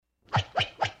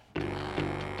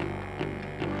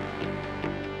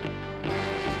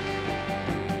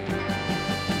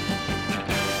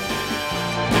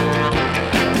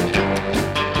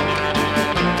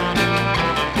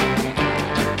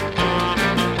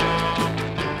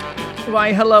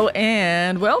Why, hello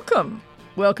and welcome.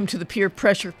 Welcome to the Peer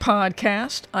Pressure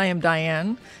Podcast. I am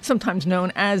Diane, sometimes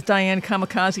known as Diane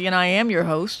Kamikaze, and I am your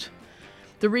host.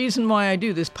 The reason why I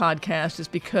do this podcast is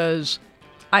because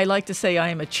I like to say I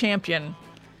am a champion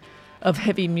of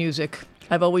heavy music.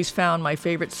 I've always found my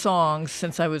favorite songs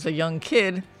since I was a young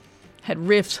kid had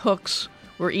riffs, hooks,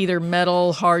 were either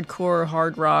metal, hardcore,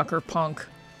 hard rock, or punk,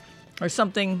 or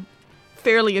something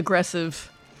fairly aggressive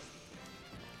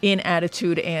in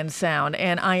attitude and sound.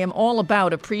 And I am all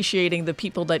about appreciating the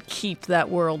people that keep that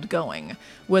world going,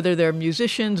 whether they're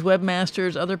musicians,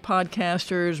 webmasters, other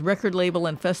podcasters, record label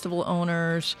and festival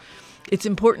owners. It's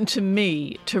important to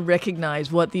me to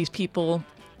recognize what these people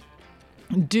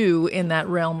do in that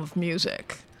realm of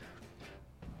music.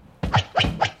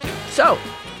 So,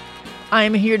 I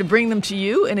am here to bring them to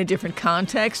you in a different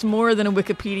context, more than a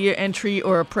Wikipedia entry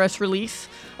or a press release,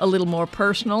 a little more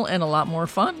personal and a lot more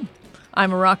fun.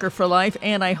 I'm a rocker for life,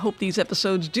 and I hope these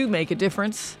episodes do make a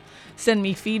difference. Send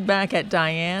me feedback at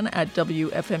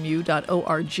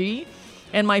diane@wfmu.org,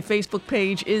 and my Facebook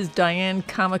page is Diane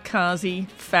Kamikaze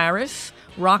Faris,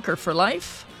 Rocker for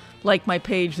Life. Like my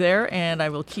page there, and I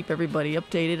will keep everybody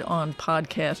updated on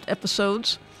podcast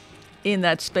episodes in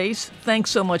that space. Thanks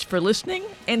so much for listening,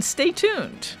 and stay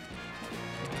tuned.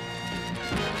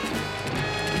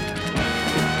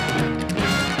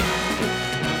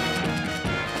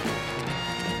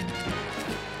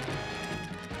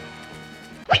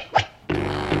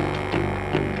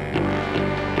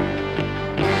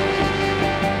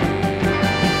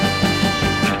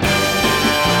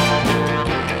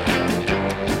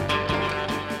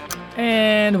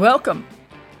 And welcome.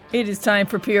 It is time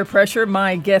for Peer Pressure.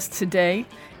 My guest today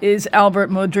is Albert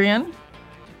Mondrian.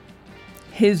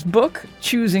 His book,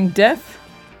 Choosing Death,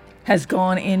 has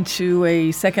gone into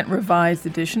a second revised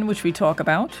edition, which we talk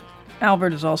about.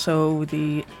 Albert is also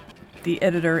the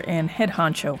editor and head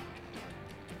honcho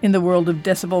in the world of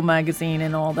Decibel magazine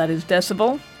and all that is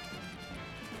Decibel.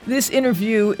 This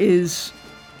interview is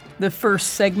the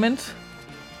first segment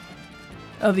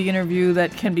of the interview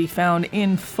that can be found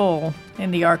in full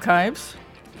in the archives.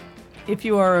 If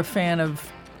you are a fan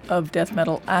of death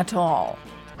metal at all,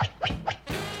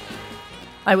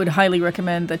 I would highly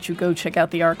recommend that you go check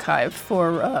out the archive.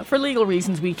 For legal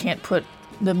reasons, we can't put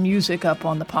the music up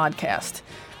on the podcast,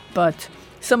 but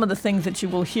some of the things that you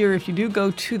will hear if you do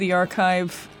go to the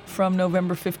archive from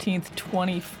November 5th,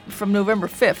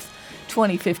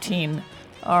 2015,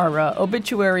 are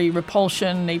Obituary,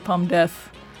 Repulsion, Napalm Death,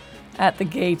 At the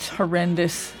Gates,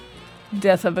 Horrendous,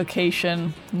 Death of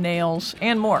Vacation, Nails,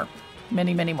 and more.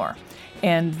 Many, many more.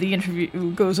 And the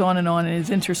interview goes on and is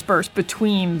interspersed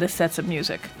between the sets of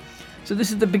music. So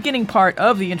this is the beginning part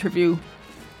of the interview.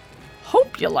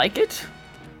 Hope you like it.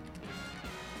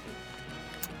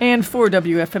 And for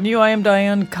WFMU, I am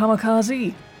Diane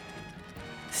Kamikaze.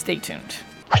 Stay tuned.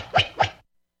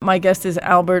 My guest is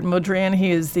Albert Mondrian.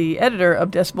 He is the editor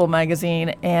of Decibel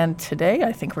magazine, and today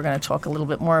I think we're going to talk a little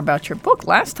bit more about your book.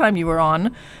 Last time you were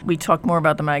on, we talked more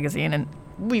about the magazine, and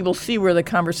we will see where the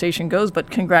conversation goes, but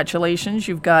congratulations.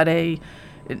 You've got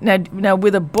now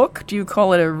with a book, do you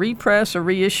call it a repress or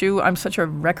reissue? I'm such a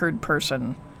record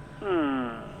person.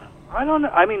 I don't know.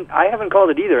 I mean, I haven't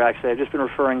called it either, actually. I've just been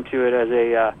referring to it as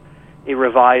a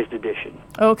revised edition.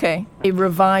 Okay, a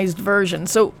revised version.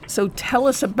 So tell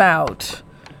us about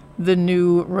the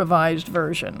new revised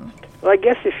version. Well, I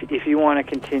guess if you want to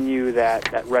continue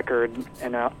that record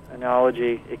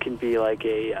analogy, it can be like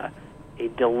a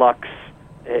deluxe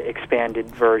expanded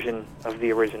version of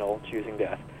the original Choosing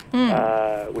Death,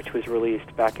 which was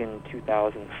released back in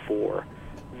 2004.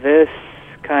 This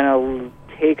kind of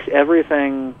takes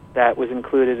everything that was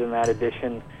included in that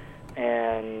edition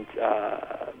and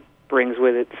brings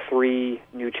with it 3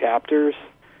 new chapters,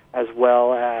 as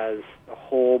well as a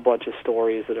whole bunch of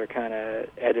stories that are kind of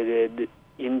edited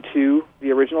into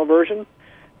the original version.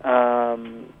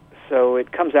 So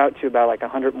it comes out to about like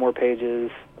 100 more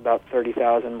pages, about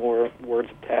 30,000 more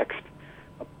words of text,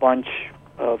 a bunch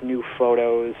of new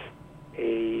photos,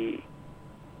 a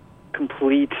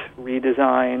complete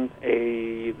redesign.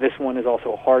 This one is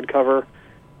also a hardcover.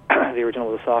 The original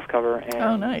was a softcover. And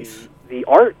oh, nice. The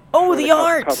art. Oh, the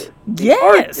art! Cover. Yes! The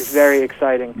art is very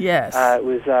exciting. Yes. It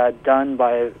was done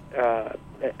by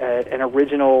an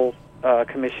original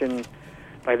commission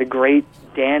by the great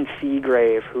Dan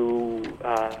Seagrave, who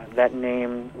that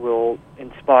name will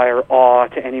inspire awe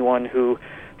to anyone who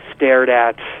stared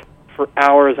at, for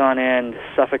hours on end,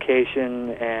 Suffocation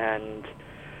and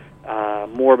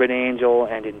Morbid Angel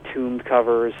and Entombed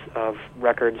covers of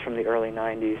records from the early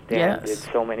 90s. Dan did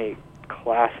so many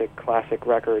classic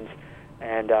records.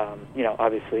 and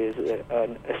obviously is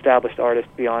an established artist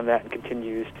beyond that and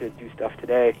continues to do stuff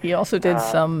today. He also did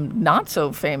some not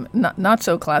so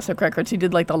classic records. He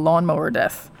did like the Lawnmower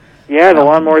Death. Yeah, the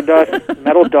Lawnmower Death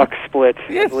Metal Duck split.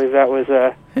 Yes. I believe that was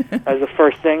the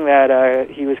first thing that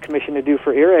he was commissioned to do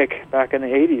for Earache back in the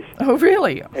 80s. Oh,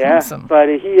 really? Yeah, Awesome. but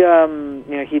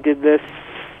he did this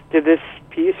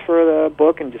piece for the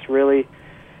book and just really,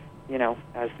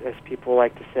 as people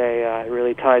like to say, it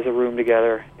really ties a room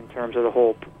together in terms of the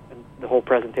whole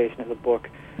presentation of the book.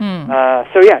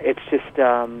 So yeah, it's just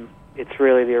it's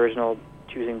really the original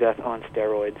Choosing Death on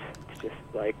steroids. It's just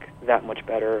like that much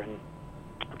better, and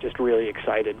I'm just really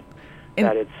excited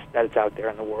that it's out there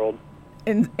in the world.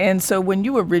 And so when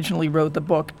you originally wrote the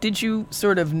book, did you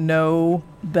sort of know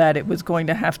that it was going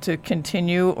to have to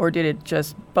continue, or did it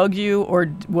just bug you,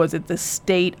 or was it the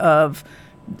state of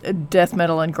death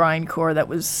metal and grindcore that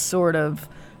was sort of,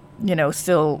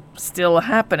 still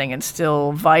happening and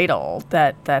still vital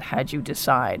that had you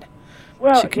decide?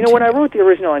 Well, when I wrote the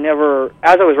original,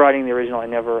 as I was writing the original, I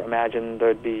never imagined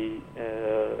there'd be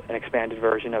an expanded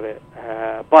version of it.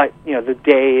 But the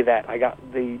day that I got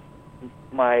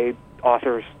my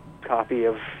author's copy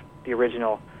of the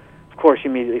original, of course, you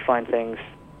immediately find things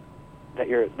that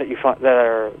you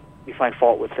find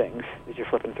fault with things as you're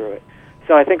flipping through it.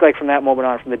 So I think from that moment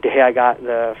on, from the day I got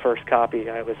the first copy,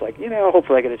 I was like,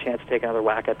 hopefully I get a chance to take another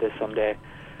whack at this someday.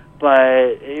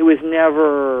 But there was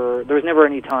never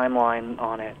any timeline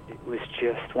on it. It was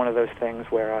just one of those things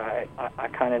where I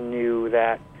kind of knew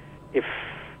that if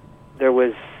the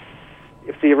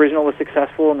original was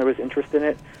successful and there was interest in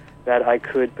it, that I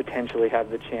could potentially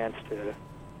have the chance to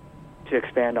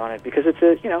expand on it, because it's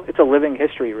a living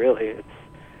history, really.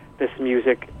 This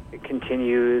music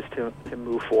continues to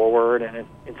move forward, and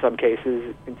in some cases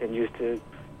it continues to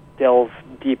delve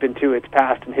deep into its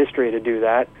past and history to do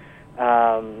that.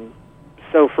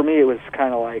 So for me, it was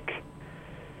kind of like,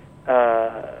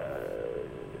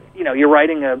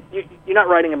 you're not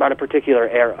writing about a particular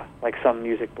era like some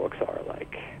music books are.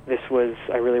 Like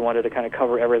I really wanted to kind of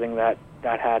cover everything that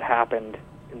had happened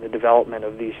in the development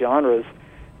of these genres,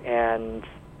 and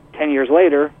 10 years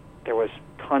later, there was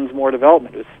tons more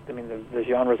development. The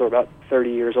genres were about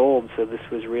 30 years old, so this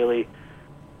was really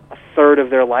a third of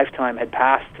their lifetime had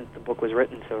passed since the book was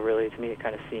written. So really, to me, it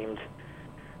kind of seemed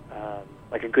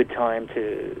like a good time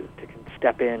to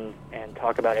step in and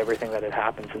talk about everything that had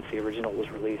happened since the original was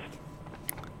released.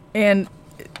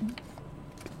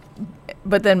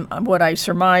 But then what I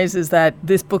surmise is that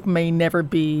this book may never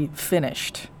be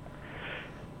finished.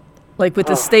 Like with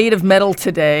the state of metal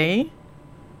today,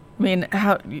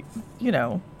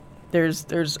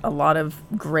 there's a lot of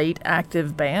great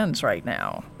active bands right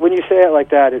now. When you say it like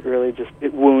that, it really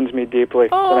it wounds me deeply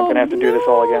that I'm going to have to do this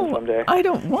all again someday. I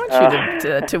don't want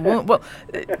you to wound. Well,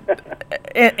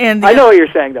 and I know what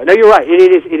you're saying, though. No, you're right.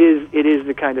 It is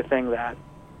the kind of thing that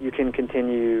you can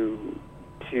continue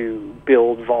to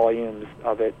build volumes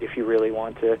of it if you really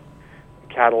want to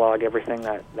catalog everything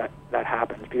that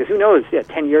happens. Because who knows?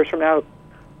 10 years from now,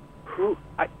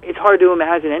 it's hard to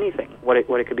imagine anything what it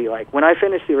could be like. When I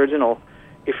finished the original,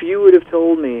 if you would have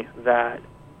told me that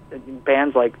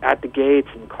bands like At the Gates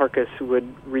and Carcass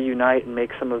would reunite and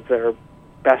make some of their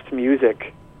best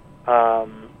music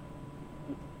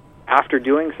after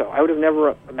doing so, I would have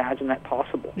never imagined that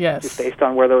possible. Yes. Just based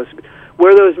on where those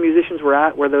musicians were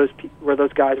at, where those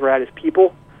guys were at as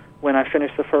people when I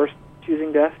finished the first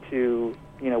Choosing Death to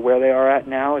where they are at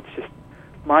now. It's just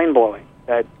mind blowing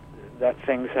that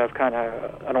things have kind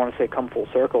of, I don't want to say come full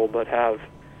circle, but have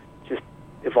just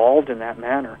evolved in that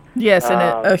manner. Yes, and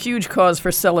a huge cause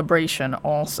for celebration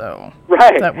also.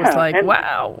 Right. That was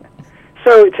wow.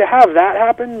 So to have that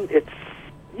happen,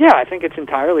 I think it's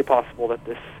entirely possible that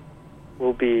this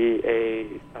will be a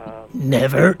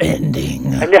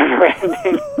never-ending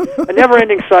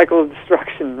cycle of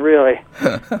destruction, really.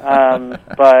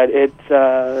 But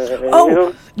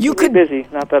it'll be busy.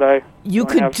 Not that you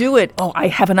could do it. Oh, I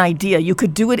have an idea. You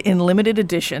could do it in limited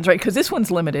editions, right? Because this one's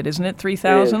limited, isn't it?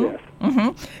 3,000. Yes.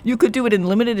 Mm-hmm. You could do it in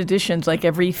limited editions, like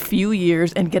every few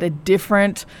years, and get a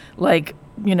different,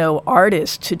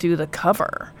 artist to do the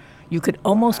cover. You could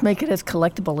almost make it as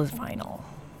collectible as vinyl.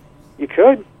 You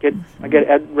could get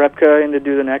Ed Repka in to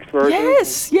do the next version.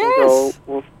 Yes.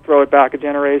 We'll throw it back a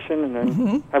generation, and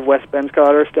then have Wes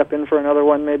Benscoter step in for another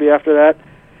one maybe after that.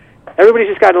 Everybody's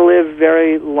just got to live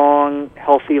very long,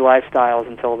 healthy lifestyles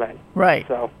until then. Right.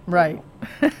 So right.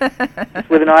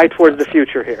 With an eye towards the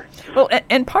future here. Well,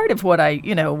 and part of what I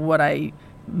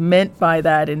meant by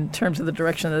that in terms of the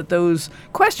direction that those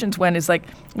questions went is like,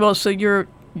 well, so you're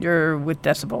with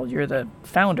Decibel. You're the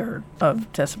founder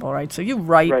of Decibel, right? So you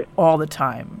write all the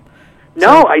time.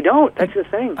 No, I don't. That's the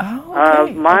thing. Oh,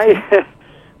 okay.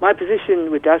 My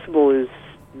position with Decibel is,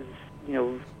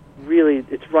 really,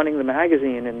 it's running the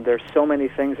magazine, and there's so many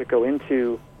things that go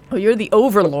into. Oh, you're the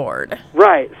overlord.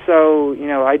 Right. So,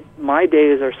 my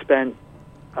days are spent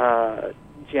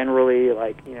generally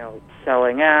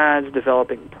selling ads,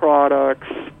 developing products,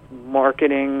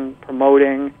 marketing,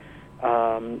 promoting,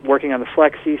 working on the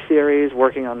Flexi series,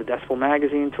 working on the Decibel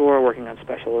magazine tour, working on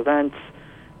special events,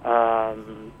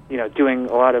 doing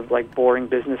a lot of boring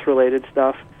business-related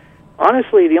stuff.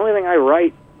 Honestly, the only thing I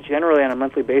write generally on a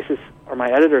monthly basis are my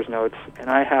editor's notes, and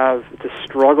it's a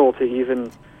struggle to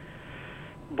even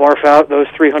barf out those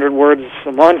 300 words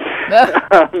a month.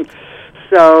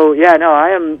 So yeah, no,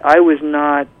 I was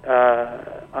not.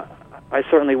 I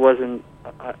certainly wasn't.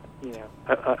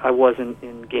 I wasn't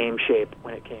in game shape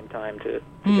when it came time to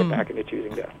get back into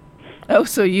Choosing Death. Oh,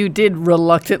 so you did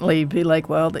reluctantly be like,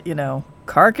 well,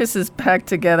 Carcass is back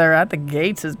together, At the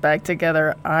Gates is back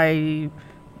together.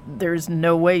 There's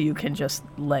no way you can just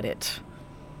let it.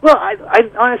 Well, I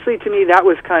honestly, to me, that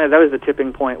was the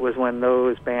tipping point, was when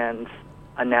those bands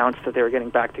announced that they were getting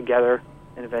back together,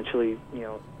 and eventually,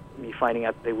 me finding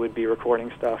out that they would be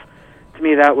recording stuff. To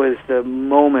me, that was the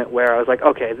moment where I was like,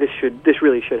 okay, this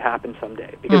really should happen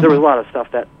someday, because there was a lot of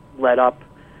stuff that led up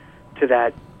to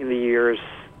that in the years,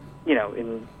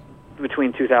 in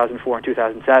between 2004 and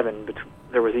 2007.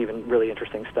 There was even really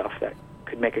interesting stuff that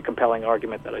could make a compelling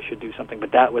argument that I should do something,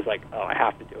 but that was like, oh, I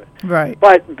have to do it. Right.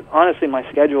 But honestly, my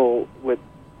schedule with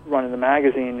running the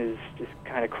magazine is just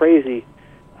kind of crazy.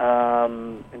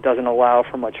 It doesn't allow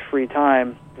for much free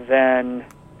time. Then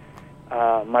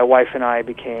my wife and I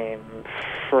became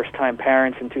first-time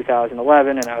parents in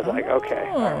 2011, and I was like, okay,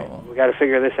 all right, we got to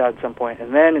figure this out at some point.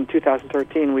 And then in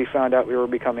 2013, we found out we were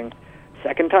becoming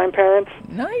second-time parents.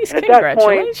 Nice, and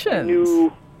congratulations. At that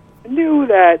point, I knew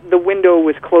that the window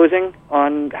was closing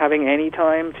on having any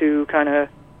time to kind of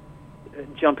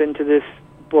jump into this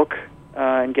book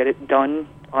and get it done,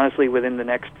 honestly, within the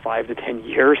next 5 to 10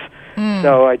 years.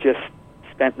 So I just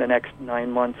spent the next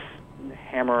 9 months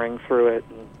hammering through it.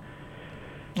 And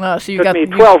so it took me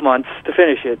 12 months to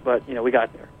finish it, but, we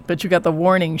got there. But you got the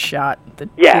warning shot. Right?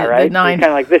 The 9... It's kind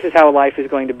of like, this is how life is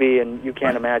going to be, and you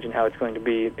can't imagine how it's going to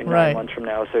be in 9 months from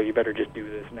now, so you better just do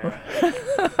this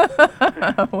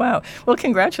now. Wow. Well,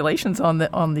 congratulations on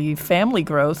the family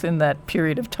growth in that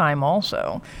period of time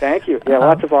also. Thank you. Yeah,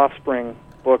 lots of offspring,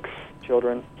 books,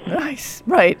 children. Nice.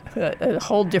 Right. A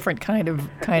whole different kind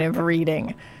of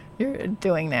reading you're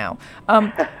doing now.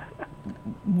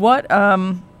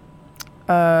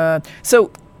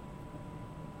 So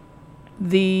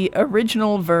the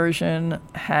original version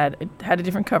had a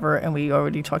different cover, and we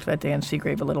already talked about Dan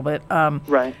Seagrave a little bit.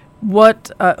 Right.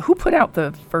 Who put out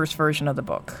the first version of the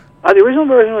book? The original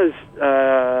version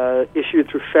was issued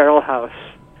through Feral House,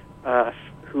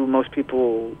 who most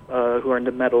people who are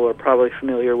into metal are probably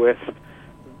familiar with,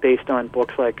 based on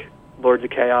books like Lords of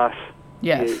Chaos.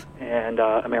 Yes. And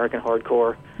American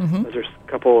Hardcore. Mm-hmm. Those are a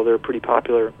couple of their pretty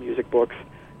popular music books.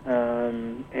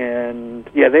 And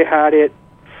yeah, they had it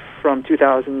from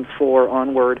 2004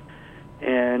 onward,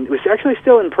 and it was actually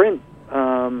still in print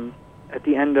at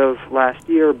the end of last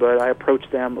year, but I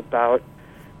approached them about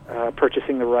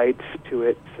purchasing the rights to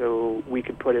it so we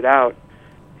could put it out.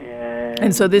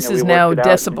 And so this is now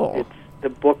Decibel. The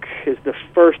book is the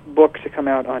first book to come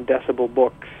out on Decibel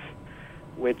Books,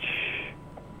 which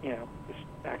is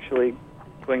actually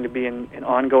going to be an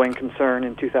ongoing concern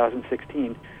in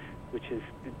 2016, which is,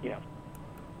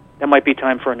 that might be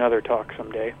time for another talk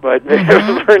someday. But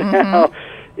for now,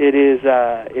 it is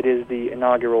the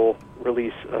inaugural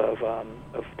release of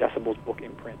Decibel's book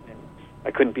imprint, and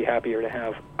I couldn't be happier to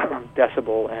have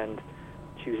Decibel and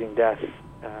Choosing Death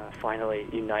finally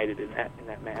united in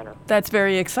that manner. That's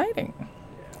very exciting.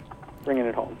 Yeah, bringing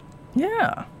it home.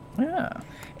 Yeah,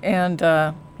 and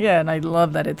and I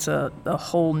love that it's a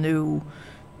whole new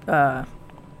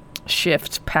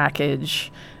shift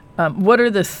package. What are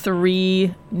the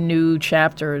 3 new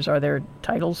chapters? Are there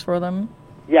titles for them?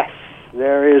 Yes,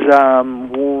 there is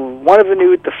one of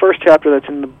the first chapter that's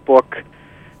in the book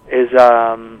is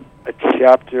a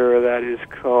chapter that is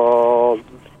called,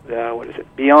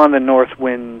 Beyond the North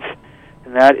Winds,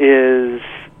 and that is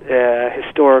a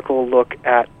historical look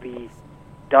at the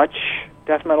Dutch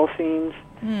death metal scenes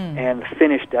and the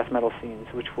Finnish death metal scenes,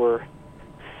 which were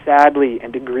sadly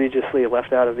and egregiously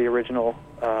left out of the original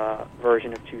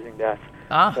version of Choosing Death.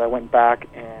 So I went back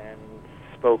and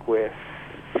spoke with,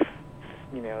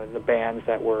 the bands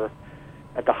that were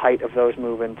at the height of those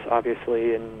movements.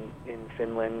 Obviously, in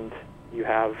Finland, you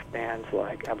have bands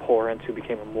like Abhorrence, who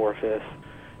became Amorphis,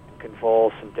 and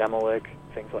Convulse, and Demolich,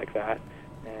 things like that.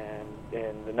 And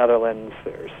in the Netherlands,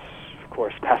 there's, of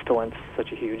course, Pestilence,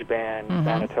 such a huge band,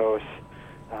 Thanatos,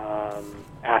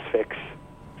 Asphyx,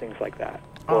 things like that.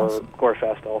 Awesome. Or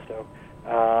Gorefest also.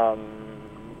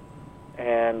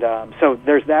 So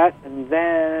there's that, and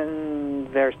then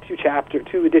there's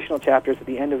two additional chapters at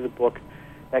the end of the book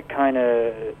that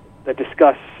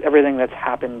discuss everything that's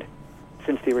happened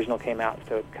since the original came out.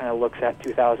 So it kind of looks at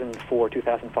 2004,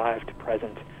 2005 to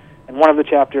present. And one of the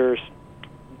chapters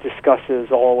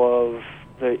discusses all of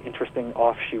the interesting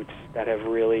offshoots that have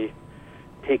really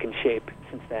taken shape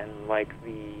since then, like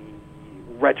the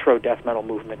retro death metal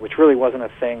movement, which really wasn't a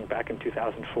thing back in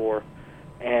 2004,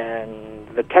 and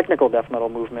the technical death metal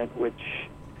movement, which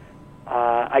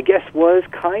I guess was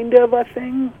kind of a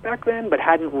thing back then, but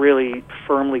hadn't really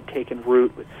firmly taken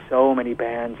root with so many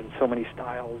bands and so many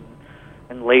styles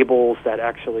and labels that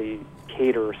actually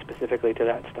cater specifically to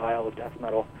that style of death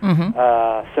metal.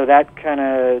 So that kind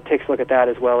of takes a look at that,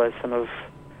 as well as some of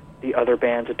the other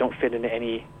bands that don't fit into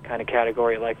any kind of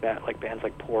category like that, like bands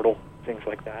like Portal, things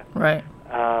like that. Right.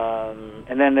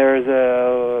 And then there's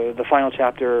the final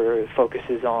chapter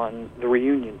focuses on the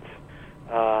reunions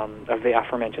of the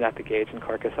aforementioned At the Gates and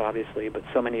Carcass, obviously, but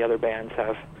so many other bands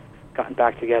have gotten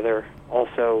back together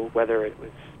also, whether it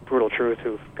was Brutal Truth,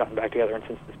 who've gotten back together and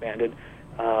since disbanded,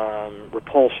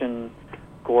 Repulsion,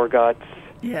 Gorguts.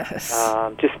 Yes.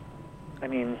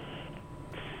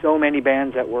 So many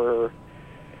bands that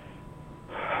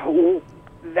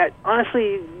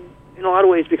honestly, in a lot of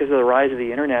ways, because of the rise of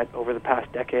the internet over the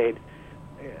past decade,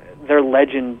 their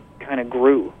legend kind of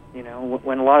grew. You know,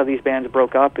 when a lot of these bands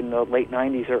broke up in the late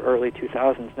 90s or early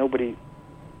 2000s, nobody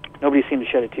seemed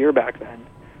to shed a tear back then.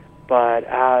 But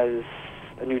as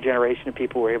a new generation of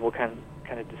people were able to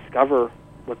kind of discover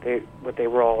what they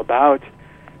were all about,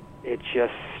 it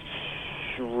just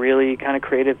really kind of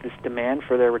created this demand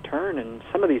for their return. And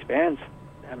some of these bands,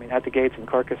 At the Gates and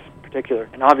Carcass in particular,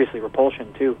 and obviously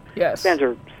Repulsion too. Yes. Bands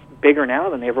are bigger now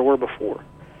than they ever were before,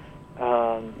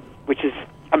 which is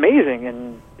amazing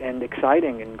and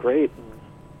exciting and great. And,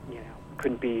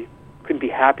 couldn't be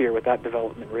happier with that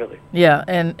development, really. Yeah,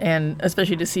 and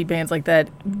especially to see bands like that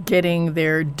getting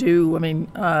their due.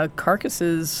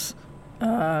 Carcass's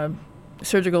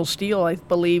Surgical Steel, I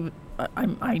believe,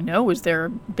 I know, is their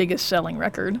biggest selling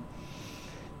record.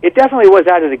 It definitely was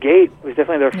out of the gate. It was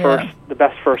definitely the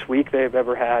best first week they've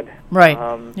ever had. Right.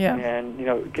 And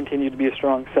it continued to be a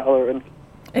strong seller. And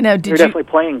now, they're definitely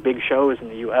playing big shows in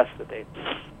the U.S. that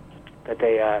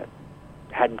they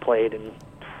hadn't played in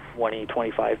 20,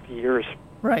 25 years.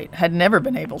 Right. Had never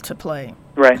been able to play.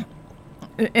 Right.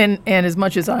 And as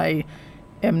much as I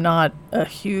am not a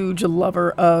huge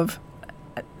lover of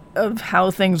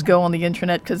how things go on the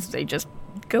internet, because they just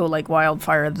go like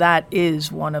wildfire, that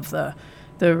is one of the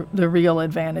real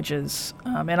advantages.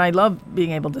 And I love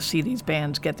being able to see these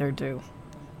bands get their due.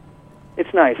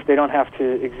 It's nice. They don't have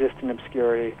to exist in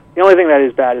obscurity. The only thing that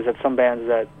is bad is that some bands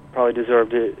that probably deserve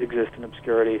to exist in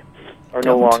obscurity are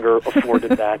no longer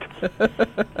afforded that.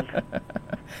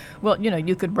 Well,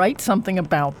 you could write something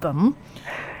about them,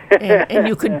 and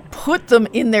you could put them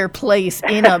in their place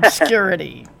in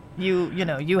obscurity.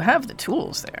 You have the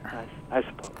tools there. I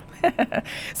suppose.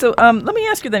 So let me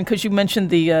ask you then, because you mentioned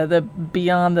the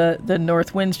Beyond the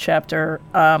North Winds chapter,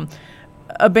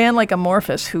 a band like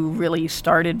Amorphis, who really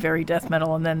started very death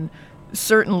metal and then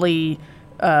certainly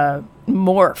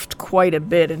morphed quite a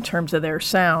bit in terms of their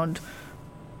sound.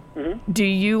 Mm-hmm. Do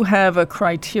you have a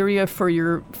criteria for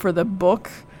the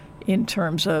book in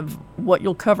terms of what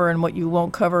you'll cover and what you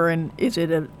won't cover, and is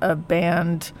it a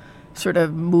band sort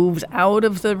of moves out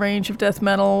of the range of death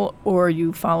metal, or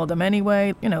you follow them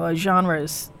anyway? A genre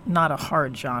is not a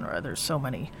hard genre. There's so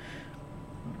many.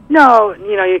 No,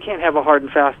 you can't have a hard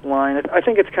and fast line. I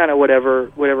think it's kind of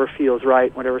whatever feels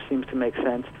right, whatever seems to make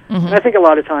sense. Mm-hmm. And I think a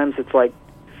lot of times it's like,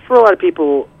 for a lot of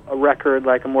people, a record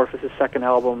like Amorphis' second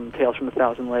album, Tales from a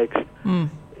Thousand Lakes,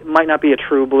 it might not be a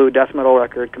true blue death metal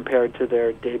record compared to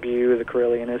their debut, The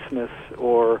Carillion Isthmus,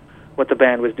 or what the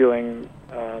band was doing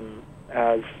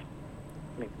as,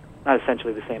 not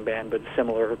essentially the same band, but a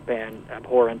similar band,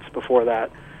 Abhorrence, before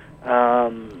that. I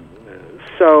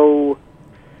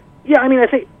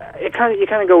think you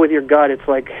kind of go with your gut. It's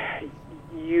like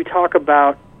you talk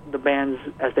about the bands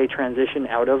as they transition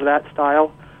out of that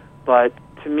style, but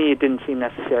to me it didn't seem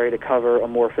necessary to cover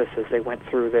Amorphis as they went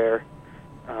through their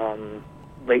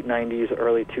late 90s,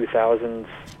 early 2000s,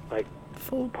 like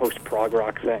full post-prog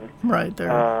rock thing. Right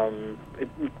there.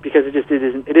 Because it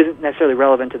isn't necessarily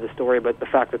relevant to the story, but the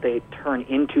fact that they turn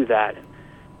into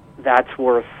that's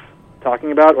worth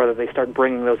talking about, or that they start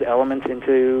bringing those elements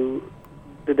into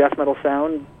the death metal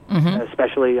sound,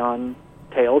 especially on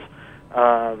Tales.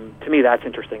 To me, that's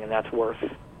interesting, and that's worth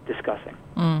discussing.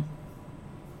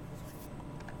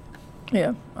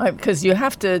 Yeah, because you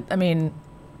have to, I mean,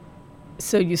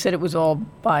 so you said it was all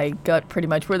by gut pretty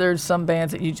much. Were there some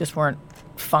bands that you just weren't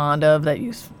fond of that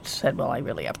you said, well, I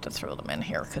really have to throw them in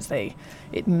here because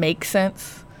it makes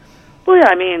sense? Well, yeah,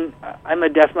 I mean, I'm a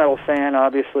death metal fan,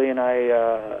 obviously, and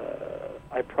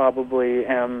I probably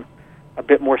am a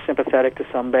bit more sympathetic to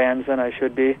some bands than I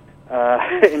should be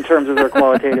in terms of their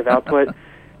qualitative output.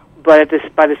 But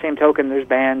by the same token, there's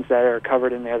bands that are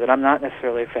covered in there that I'm not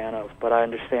necessarily a fan of, but I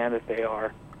understand that they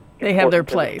are. They have their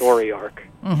place. The story arc,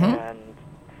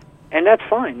 and that's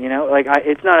fine. You know, like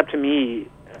it's not up to me.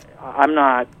 I'm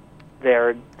not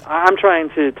there. I'm trying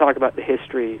to talk about the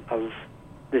history of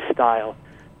this style,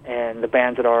 and the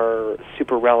bands that are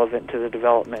super relevant to the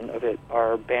development of it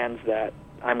are bands that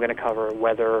I'm going to cover,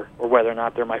 whether or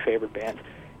not they're my favorite bands.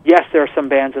 Yes, there are some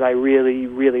bands that I really,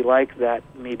 really like that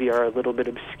maybe are a little bit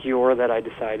obscure that I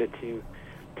decided to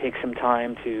take some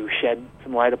time to shed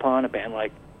some light upon. A band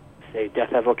like, say,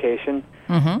 Death Evocation,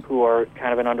 who are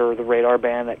kind of an under-the-radar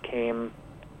band that came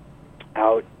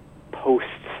out post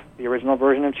the original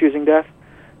version of Choosing Death.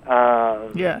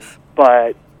 Yes.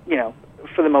 But, you know,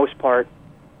 for the most part,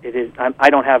 it is.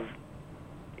 I don't have...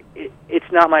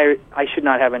 It's not my... I should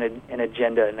not have an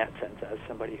agenda in that sense as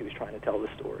somebody who's trying to tell the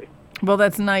story. Well,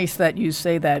 that's nice that you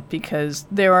say that because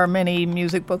there are many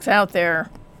music books out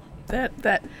there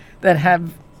that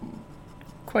have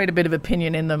quite a bit of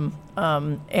opinion in them.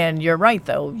 And you're right,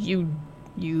 though. You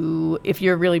if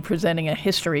you're really presenting a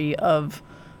history of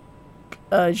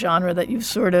a genre that you've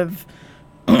sort of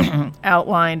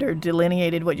outlined or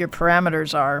delineated what your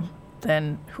parameters are,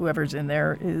 then whoever's in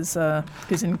there is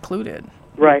included.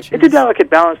 Right. It's a delicate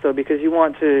balance, though, because you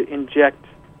want to inject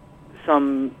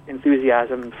some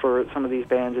enthusiasm for some of these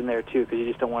bands in there too, because you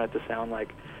just don't want it to sound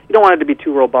like, you don't want it to be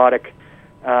too robotic.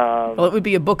 Well, it would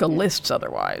be a book of lists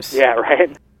otherwise. Yeah,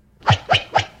 right.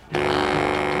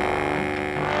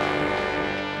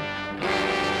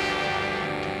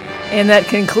 And that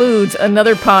concludes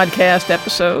another podcast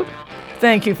episode.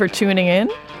 Thank you for tuning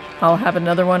in. I'll have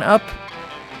another one up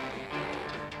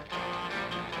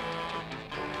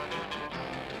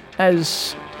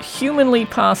as humanly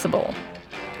possible.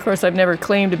 Of course, I've never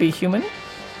claimed to be human,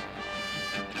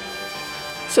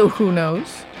 so who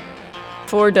knows?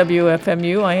 For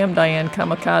WFMU, I am Diane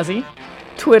Kamikaze.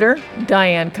 Twitter,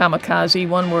 Diane Kamikaze,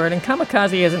 one word, and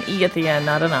Kamikaze has an E at the end,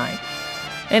 not an I.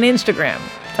 And Instagram,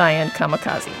 Diane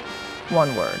Kamikaze,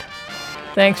 one word.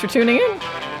 Thanks for tuning in.